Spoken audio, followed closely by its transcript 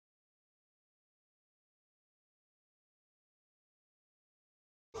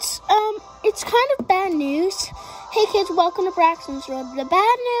it's kind of bad news. Hey kids, welcome to Braxton's Road. The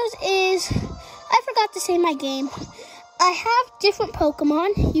bad news is, I forgot to say my game. I have different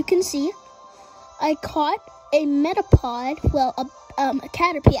Pokemon, you can see. I caught a Metapod, well, a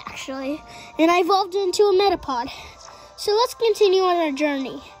Caterpie actually, and I evolved into a Metapod. So let's continue on our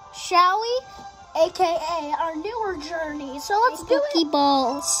journey, shall we? AKA our newer journey. So let's do it.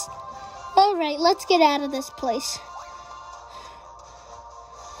 Pokeballs. All right, let's get out of this place.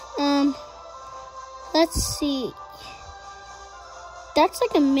 Let's see. That's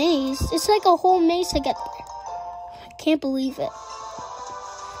like a maze. It's like a whole maze to get there. I can't believe it.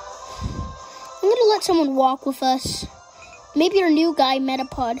 I'm gonna let someone walk with us. Maybe our new guy,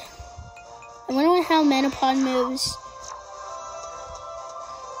 Metapod. I wonder how Metapod moves.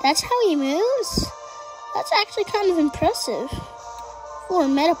 That's how he moves? That's actually kind of impressive for a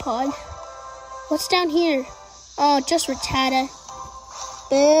Metapod. What's down here? Oh, just Rattata.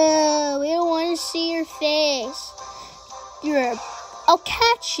 Boo, we don't want to see your face. I'll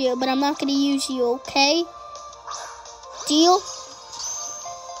catch you, but I'm not going to use you, okay? Deal?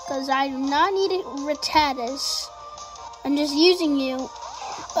 Because I do not need Rattatas. I'm just using you.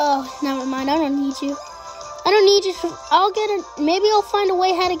 Oh, never mind, I don't need you. I don't need you. Maybe I'll find a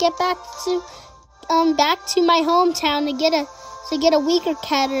way how to get back to my hometown to get a weaker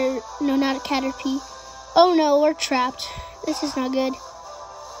not a Caterpie. Oh no, we're trapped. This is not good.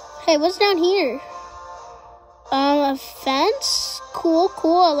 Hey, what's down here? A fence? Cool.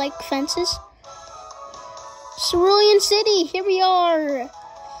 I like fences. Cerulean City, here we are.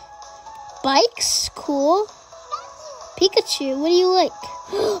 Bikes, cool. Pikachu, what do you like?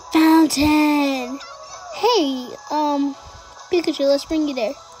 Fountain. Hey, Pikachu, let's bring you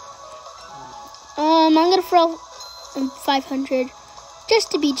there. I'm gonna throw 500, just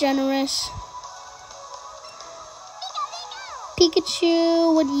to be generous.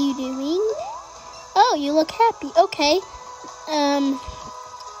 Pikachu, what are you doing? Oh, you look happy. Okay.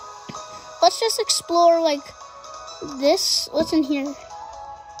 Let's just explore, like, this. What's in here?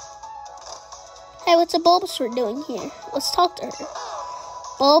 Hey, what's a Bulbasaur doing here? Let's talk to her.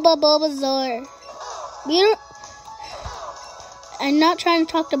 Bulbasaur. I'm not trying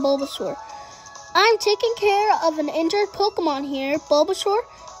to talk to Bulbasaur. I'm taking care of an injured Pokemon here. Bulbasaur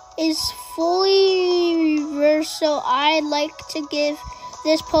is fully versatile. I'd like to give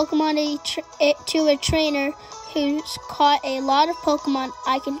this Pokemon to a trainer who's caught a lot of Pokemon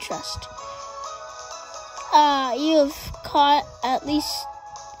I can trust.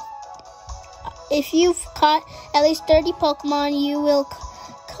 If you've caught at least 30 Pokemon, you will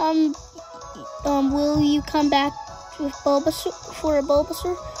come. Will you come back with Bulbasaur for a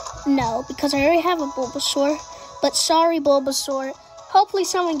Bulbasaur? No, because I already have a Bulbasaur. But sorry, Bulbasaur. Hopefully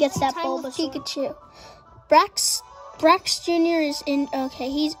someone gets that Bulbasaur. Pikachu. Brax Jr. is in. Okay,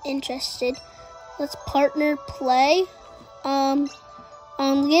 he's interested. Let's partner play.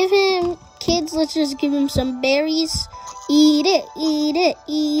 Give him kids. Let's just give him some berries. Eat it.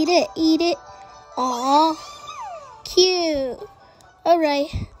 Aw, cute. All right,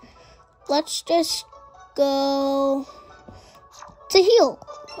 let's just go to heal.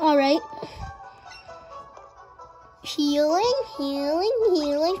 All right. Healing.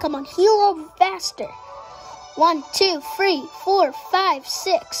 Come on, heal up faster. 1, 2, 3, 4, 5,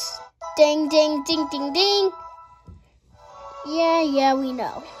 6. Ding. Yeah, we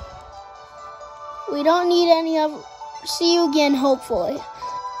know. We don't need any of. See you again, hopefully.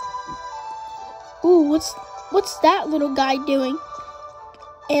 Ooh, what's that little guy doing?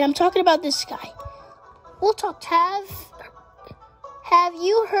 And I'm talking about this guy. We'll talk. Have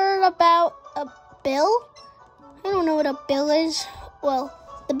you heard about a bill? I don't know what a bill is. Well,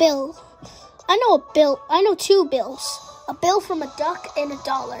 the bill. I know a bill. I know 2 bills. A bill from a duck and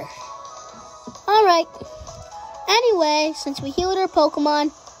 $1. All right. Anyway, since we healed our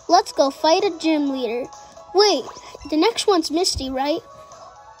Pokemon, let's go fight a gym leader. Wait, the next one's Misty, right?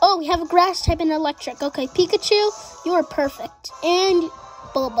 Oh, we have a grass type and electric. Okay, Pikachu, you are perfect. And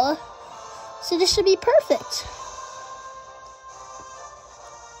Bulba. So this should be perfect.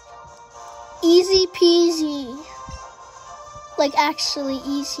 Easy peasy. Like, actually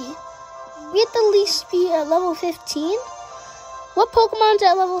easy. We have to at least be at level 15. What Pokemon's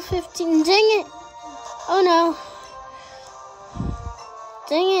at level 15? Dang it. Oh, no.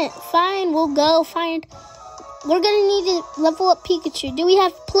 Dang it. Fine, we'll go find. We're going to need to level up Pikachu.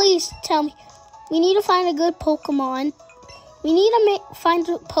 Please tell me. We need to find a good Pokemon. We need to find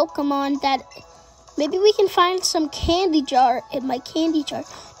a Pokemon that. Maybe we can find some candy jar in my candy jar.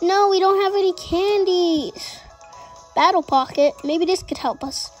 No, we don't have any candies. Battle Pocket. Maybe this could help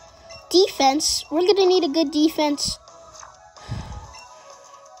us. Defense. We're going to need a good defense.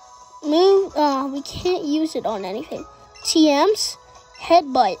 Move. We can't use it on anything. TMs.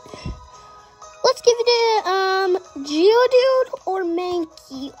 Headbutt. Let's give it a Geodude or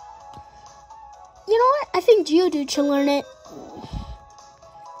Mankey. You know what? I think Geodude should learn it.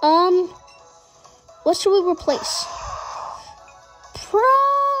 What should we replace?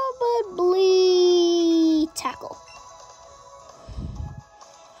 Probably Tackle.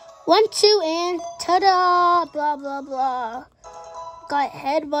 1, 2, and ta-da! Blah blah blah. Got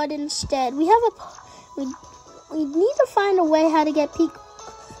Headbutt instead. We have we need to find a way how to get peak.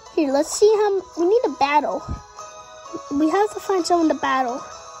 Here, let's see how we need a battle. We have to find someone to battle.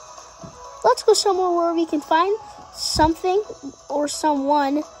 Let's go somewhere where we can find something or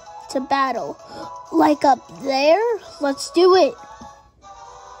someone to battle. Like up there? Let's do it.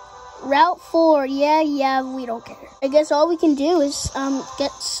 Route 4. Yeah, we don't care. I guess all we can do is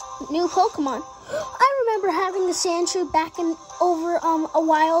get new Pokemon. I remember having the Sandshrew back over a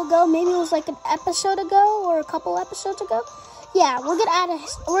while ago. Maybe it was like an episode ago or a couple episodes ago. Yeah, we're gonna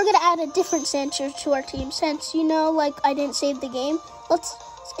add a different Sandshrew to our team since like I didn't save the game.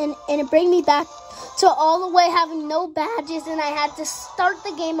 And it bring me back to all the way having no badges, and I had to start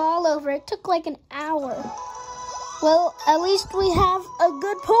the game all over. It took like an hour. Well, at least we have a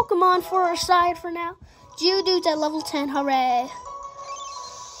good Pokemon for our side for now. Geodude's at level 10, hooray.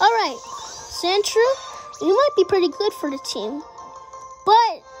 Alright, Sandshrew, you might be pretty good for the team.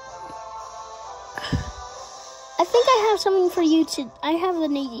 But I think I have something for you I have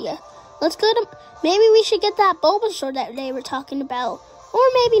an idea. Let's go to, maybe we should get that Bulbasaur that they were talking about. Or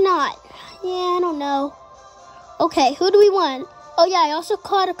maybe not. Yeah, I don't know. Okay, who do we want? Oh yeah, I also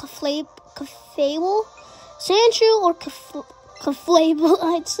caught a Clefable. Sandshrew or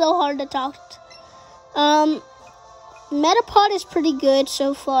Clefable. It's so hard to talk. Metapod is pretty good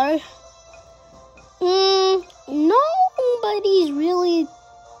so far. Nobody's really.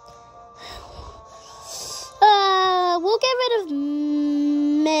 We'll get rid of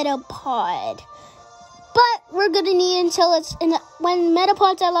Metapod. But we're gonna need until when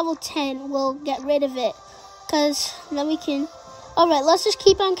Metapod's at level 10, we'll get rid of it. Cause then we can. Alright, let's just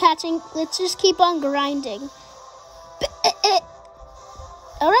keep on catching. Let's just keep on grinding.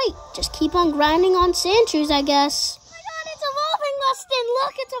 Alright, just keep on grinding on Sandshrews, I guess. Oh my god, it's evolving, Braxton!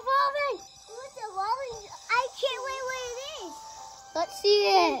 Look, it's evolving! It's evolving. I can't wait what it is. Let's see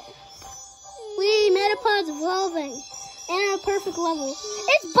it. Metapod's evolving. And at a perfect level.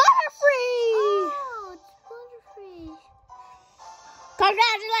 It's Butterfree! Oh, it's Butterfree.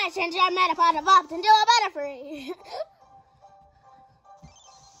 Congratulations, your Metapod evolved into a Butterfree!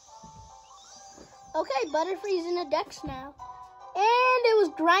 Okay, Butterfree's in the Dex now. And it was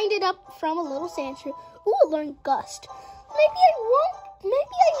grinded up from a little Sandshrew. Ooh, learn Gust. Maybe I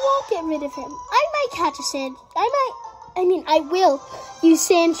won't get rid of him. I might catch a I will use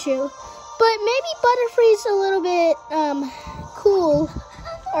Sandshrew. But maybe Butterfree's a little bit cooler.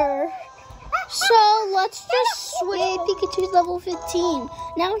 So let's just switch. Pikachu's level 15.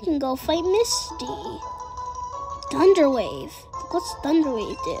 Now we can go fight Misty. Thunder Wave. What's Thunder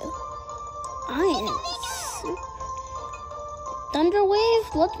Wave do? Thunder Wave.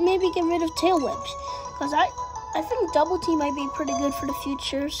 Let's maybe get rid of Tail Whips, because I think Double Team might be pretty good for the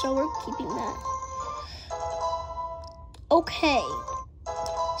future, so we're keeping that. Okay,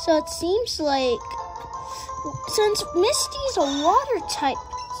 so it seems like since Misty's a water type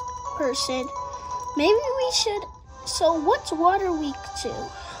person, maybe we should. So what's water weak to?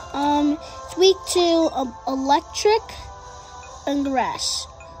 It's weak to electric and grass.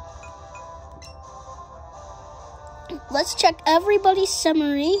 Let's check everybody's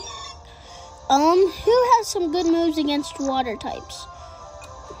summary. Who has some good moves against water types?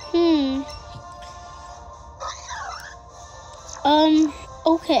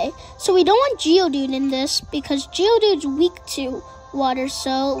 Okay. So we don't want Geodude in this because Geodude's weak to water.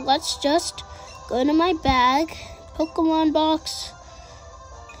 So let's just go to my bag, Pokemon box.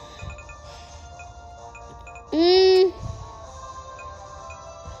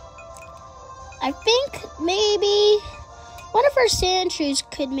 I think maybe one of our Sandshrews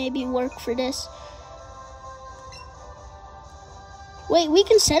could maybe work for this. Wait, we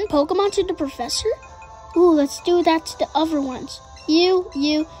can send Pokemon to the professor? Ooh, let's do that to the other ones. You.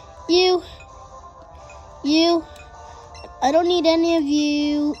 I don't need any of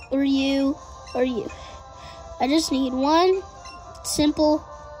you or you or you. I just need one simple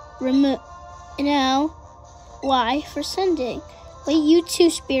remove. Now, Y for sending. Wait, you too,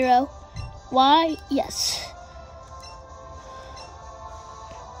 Spiro. Y, yes.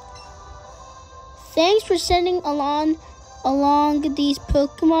 Thanks for sending along these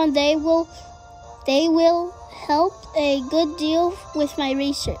Pokemon. They will help a good deal with my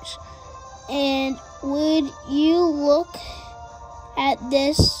research. And would you look at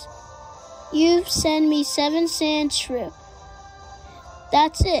this? You've sent me 7 sand shrimp.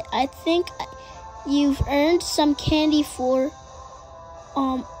 That's it. I think you've earned some candy for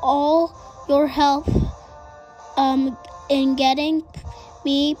all your help in getting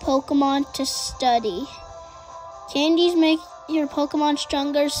me Pokemon to study. Candies make your Pokemon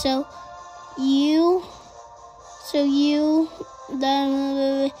stronger,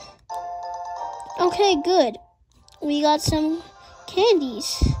 okay, good. We got some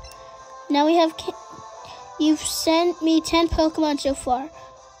candies. Now we have you've sent me 10 Pokemon so far.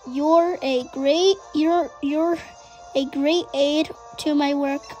 You're a great aid to my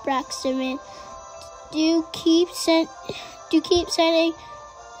work, Braxton. Man. Do keep sending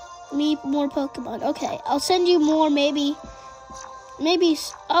me more Pokemon. Okay, I'll send you more. Maybe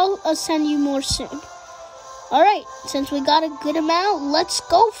I'll send you more soon. All right, since we got a good amount, let's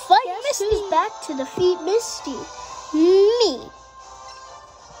go fight Misty. Who's back to defeat Misty? Me.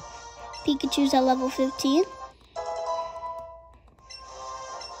 Pikachu's at level 15.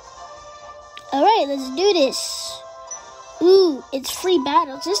 All right, let's do this. Ooh, it's free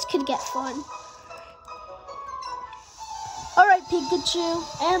battles. This could get fun. All right, Pikachu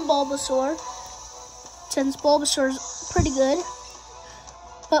and Bulbasaur, since Bulbasaur's pretty good.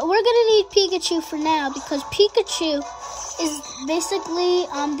 But we're gonna need Pikachu for now because Pikachu is basically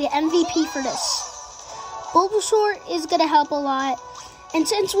the MVP for this. Bulbasaur is gonna help a lot, and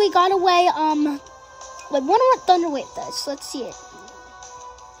since we got away, I wonder what Thunder Wave does. Let's see it.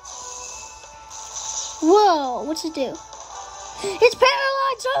 Whoa, what's it do? It's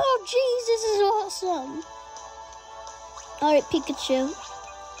paralyzed! Oh, jeez, this is awesome. All right, Pikachu,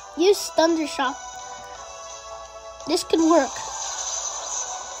 use Thunder Shock. This could work.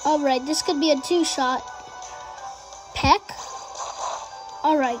 All right, this could be a 2-shot. Peck.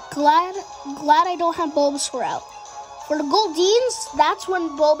 All right, glad I don't have Bulbasaur out. For the Goldines, that's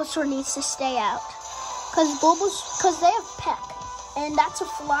when Bulbasaur needs to stay out, because they have Peck, and that's a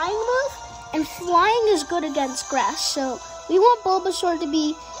flying move, and flying is good against grass. So we want Bulbasaur to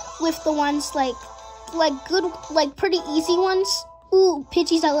be with the ones like good, like pretty easy ones. Ooh,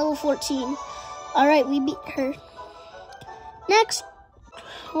 Pidgey's at level 14. All right, we beat her. Next.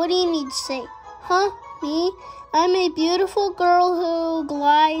 What do you need to say? Huh? Me? I'm a beautiful girl who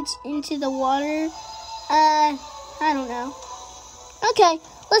glides into the water. I don't know. Okay,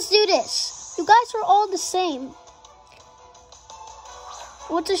 let's do this. You guys are all the same.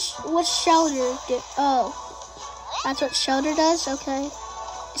 What's Shelter do? Oh, that's what Shelter does? Okay.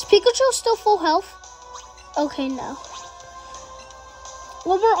 Is Pikachu still full health? Okay, no.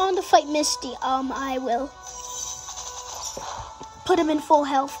 When we're on to fight Misty, I will put him in full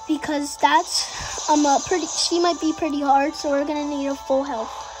health because that's she might be pretty hard, so we're gonna need a full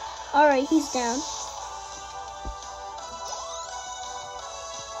health. All right, he's down.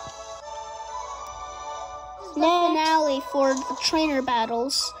 Now finale for the trainer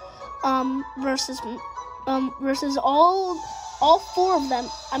battles, versus all 4 of them.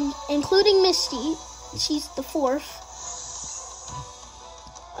 Including Misty. She's the 4th.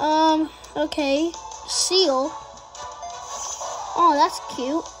 Okay, Seal. Oh, that's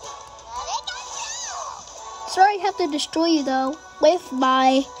cute. Sorry I have to destroy you, though, with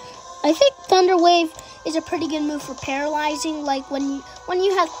my... I think Thunder Wave is a pretty good move for paralyzing, like when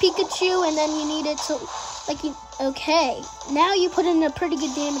you have Pikachu and then you need it to... Okay, now you put in a pretty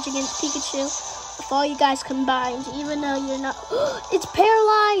good damage against Pikachu with all you guys combined, even though you're not... It's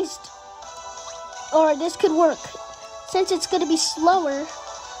paralyzed! Or this could work. Since it's going to be slower,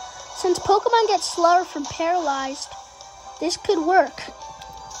 since Pokemon get slower from paralyzed, this could work.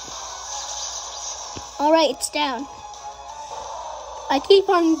 All right, it's down. I keep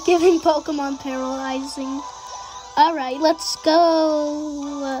on giving Pokemon paralyzing. All right, let's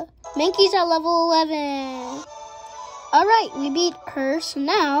go. Mankey's at level 11. All right, we beat her. So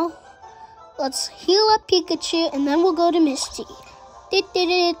now, let's heal up Pikachu, and then we'll go to Misty.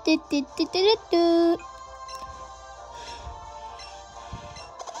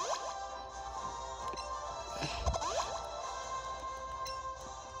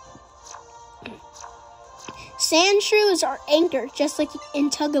 Sandshrew is our anchor, just like in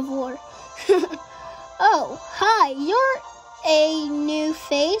Tug of War. Oh, hi, you're a new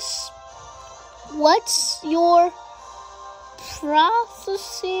face. What's your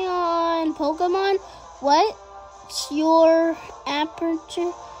prophecy on Pokemon? What's your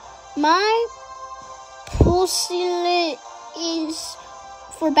aperture? My pulsile is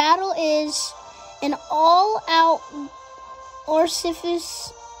for battle is an all-out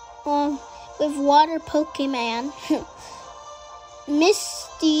orifice with water Pokemon.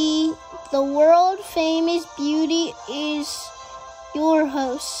 Misty, the world famous beauty, is your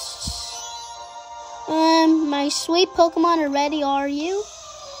host. My sweet Pokemon are ready, are you?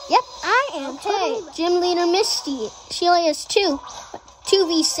 Yep, I am. Okay, Gym Leader Misty. She only has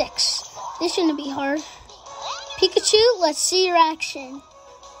 2v6. This shouldn't be hard. Pikachu, let's see your action.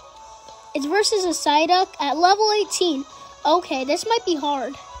 It's versus a Psyduck at level 18. Okay, this might be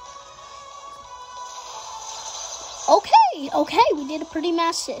hard. Okay, we did a pretty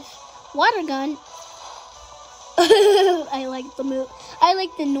massive. Water gun. I like the move. I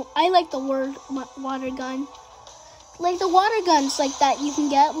like the word water gun. Like the water guns like that you can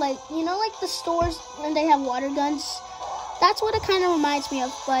get, like, you know, like the stores when they have water guns. That's what it kind of reminds me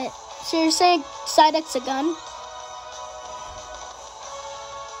of. But so you're saying Psyduck's a gun?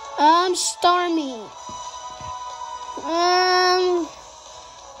 Starmie.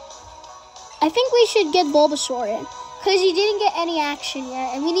 I think we should get Bulbasaur in, because he didn't get any action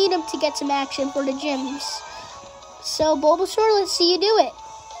yet, and we need him to get some action for the gyms. So Bulbasaur, let's see you do it.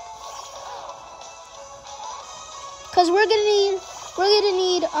 Because we're gonna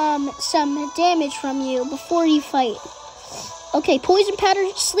need some damage from you before you fight. Okay, poison powder,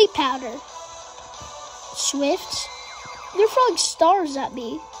 sleep powder. Swift. They're throwing stars at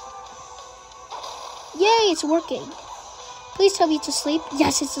me. Yay, it's working. Please tell me it's asleep.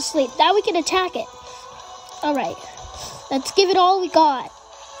 Yes, it's asleep. Now we can attack it. Alright. Let's give it all we got.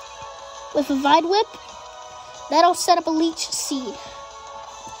 With a Vine Whip, that'll set up a Leech Seed.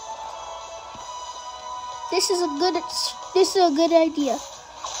 This is a good idea.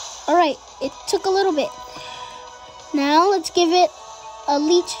 Alright, it took a little bit. Now let's give it a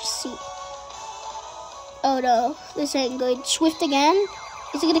Leech Seed. Oh no, this ain't good. Swift again.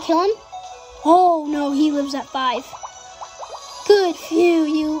 Is it gonna kill him? Oh no, he lives at 5. Good, phew,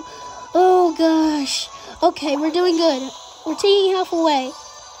 you. Oh gosh. Okay, we're doing good. We're taking half away.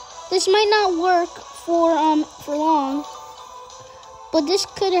 This might not work for long, but this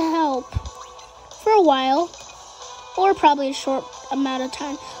could help for a while, or probably a short amount of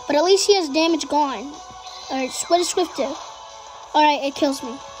time. But at least he has damage gone. Alright, what does Swift do? Alright, it kills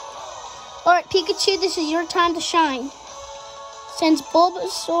me. Alright, Pikachu, this is your time to shine. Since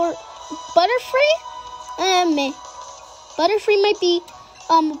Bulbasaur... Butterfree? Meh. Butterfree might be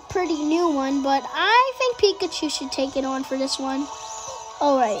a pretty new one, but I think Pikachu should take it on for this one.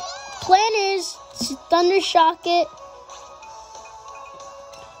 Alright. Plan is to Thunder Shock it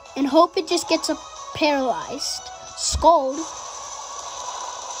and hope it just gets paralyzed. Scold.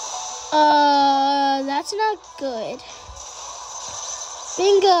 That's not good.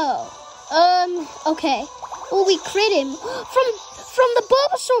 Bingo. Okay. Oh, we crit him. From the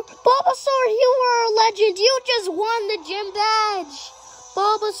Bulbasaur. Bulbasaur, you are a legend. You just won the gym badge.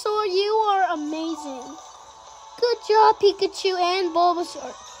 Bulbasaur, you are amazing. Good job, Pikachu and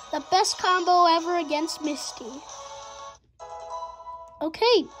Bulbasaur. The best combo ever against Misty.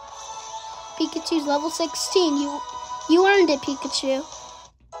 Okay. Pikachu's level 16. You earned it, Pikachu.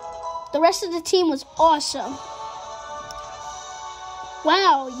 The rest of the team was awesome.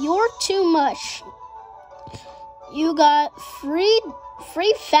 Wow, you're too much. You got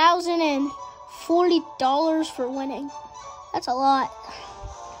 $3,040 for winning. That's a lot.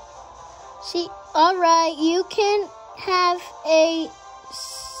 See, alright, you can have a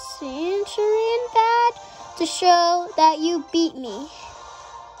Centurion pad to show that you beat me.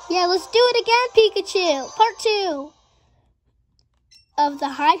 Yeah, let's do it again, Pikachu. Part 2 of the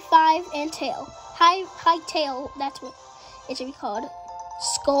high five and tail. High tail, that's what it should be called.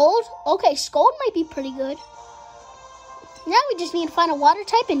 Scold? Okay, Scold might be pretty good. Now we just need to find a water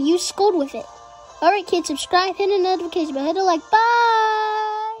type and use Scold with it. Alright, kids, subscribe, hit the notification bell, hit a like, bye!